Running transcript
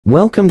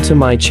Welcome to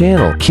my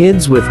channel,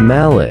 Kids with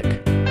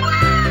Malik.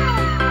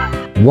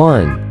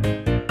 1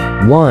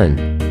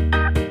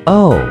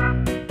 O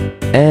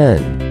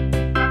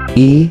N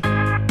E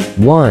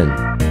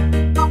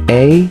 1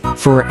 A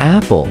for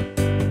apple.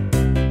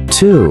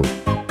 2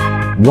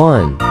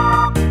 1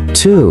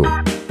 2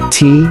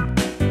 T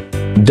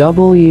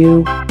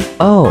W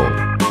O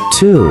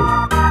 2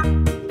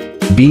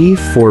 B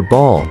for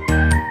ball.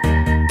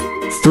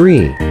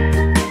 3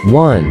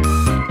 1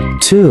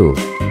 2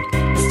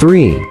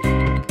 3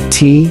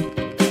 T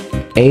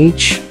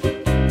H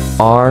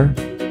R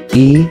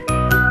E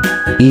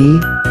E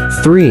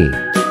 3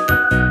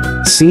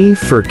 C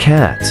for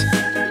cat.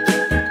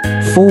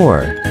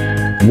 4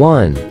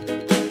 1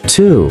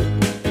 2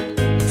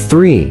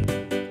 3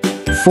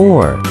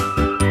 4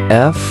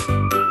 F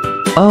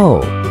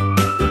O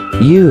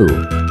U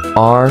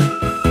R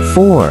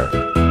 4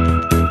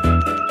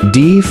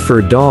 D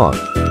for dog.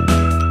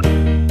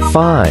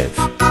 5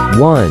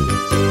 1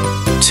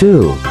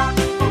 2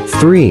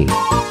 3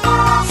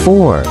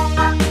 4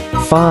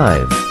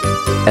 5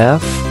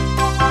 F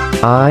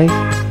I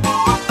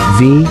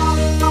V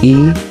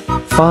E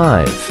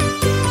 5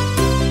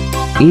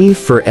 E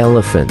for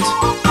elephant.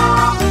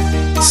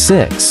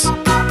 6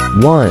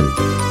 1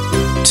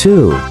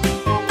 2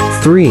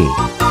 3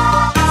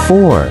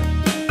 4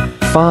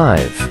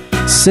 5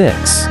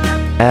 6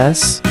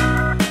 S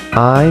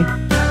I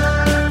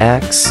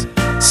X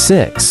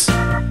 6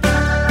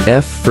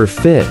 F for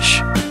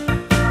fish.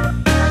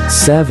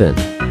 7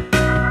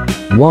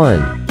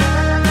 1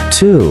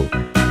 2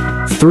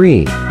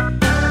 3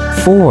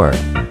 4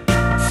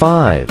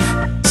 5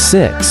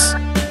 6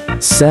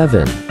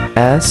 7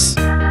 S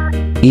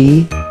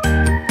E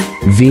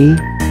V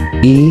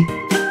E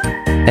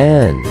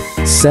N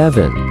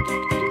 7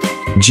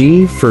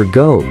 G for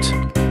goat.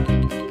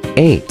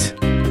 8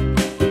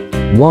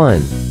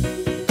 1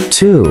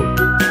 2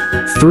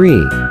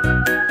 3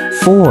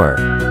 4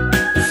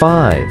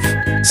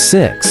 5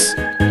 6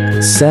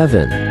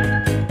 7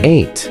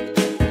 8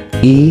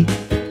 E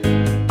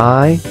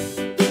I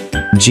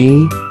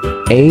G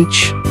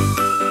H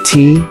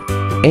T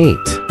 8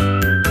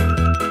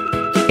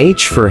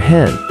 H for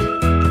hen.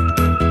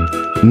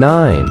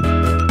 9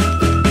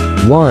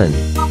 1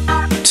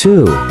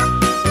 2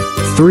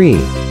 3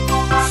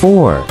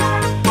 4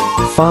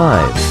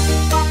 5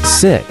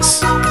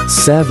 6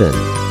 7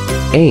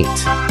 8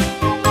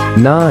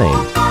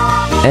 9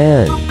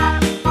 N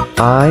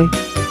I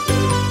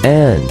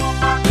N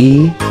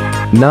E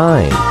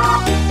 9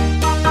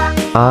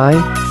 I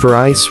for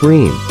ice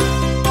cream.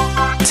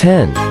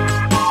 10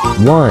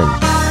 1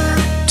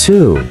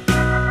 2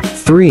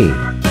 3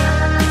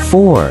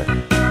 4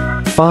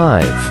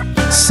 5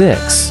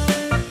 6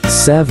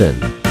 7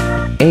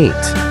 8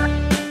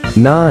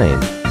 9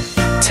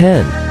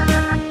 10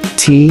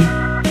 T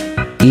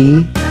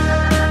E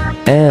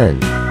N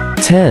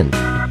 10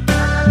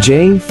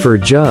 J for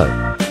jug.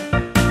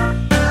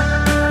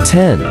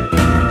 10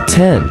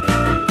 10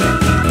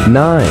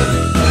 9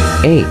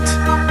 8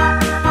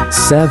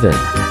 7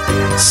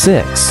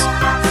 6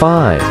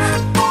 5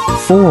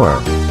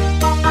 4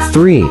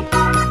 3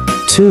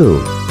 2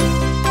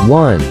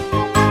 1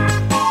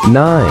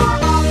 9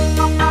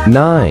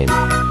 9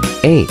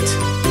 8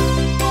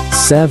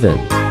 7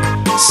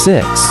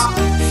 6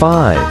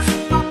 5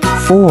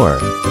 4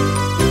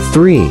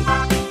 3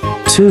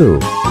 2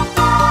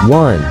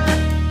 1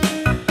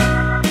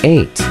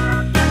 8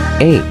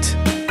 8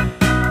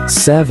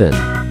 7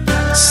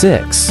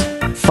 6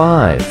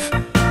 5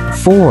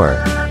 4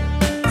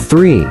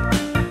 3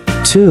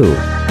 2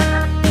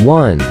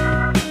 1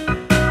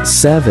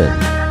 7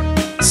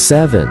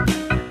 7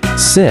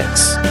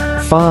 6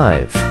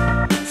 5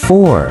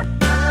 4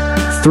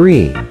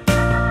 3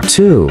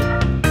 2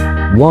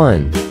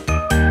 1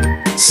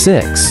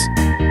 6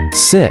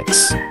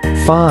 6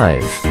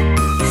 5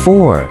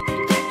 4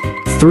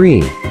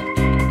 3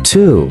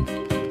 2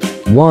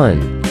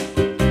 1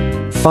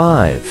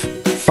 5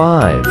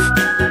 5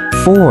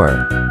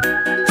 4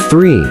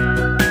 3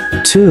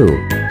 2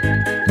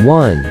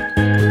 1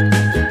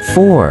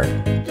 4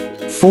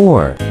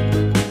 4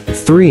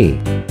 3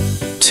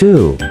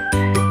 2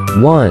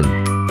 1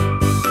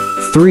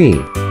 3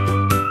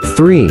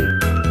 3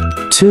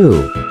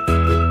 2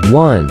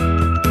 1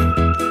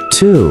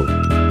 2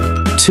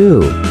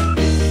 2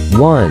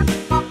 1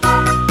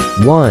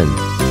 1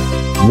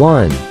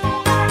 1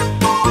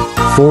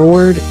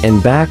 Forward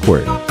and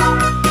backward.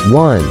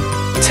 1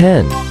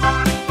 10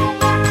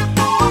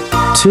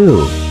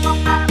 2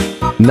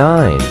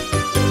 9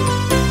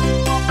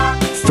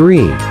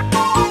 3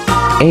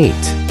 8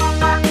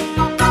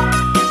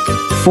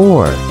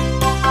 4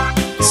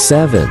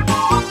 7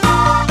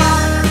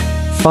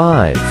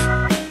 5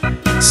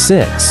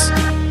 6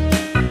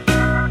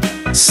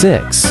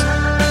 6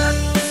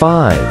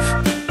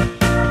 5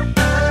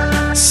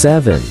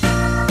 7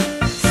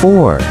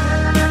 4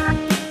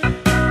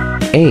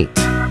 8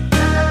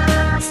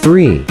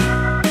 3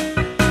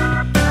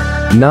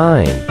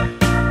 9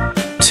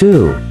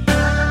 2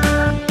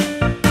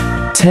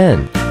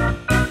 10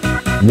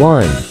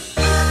 1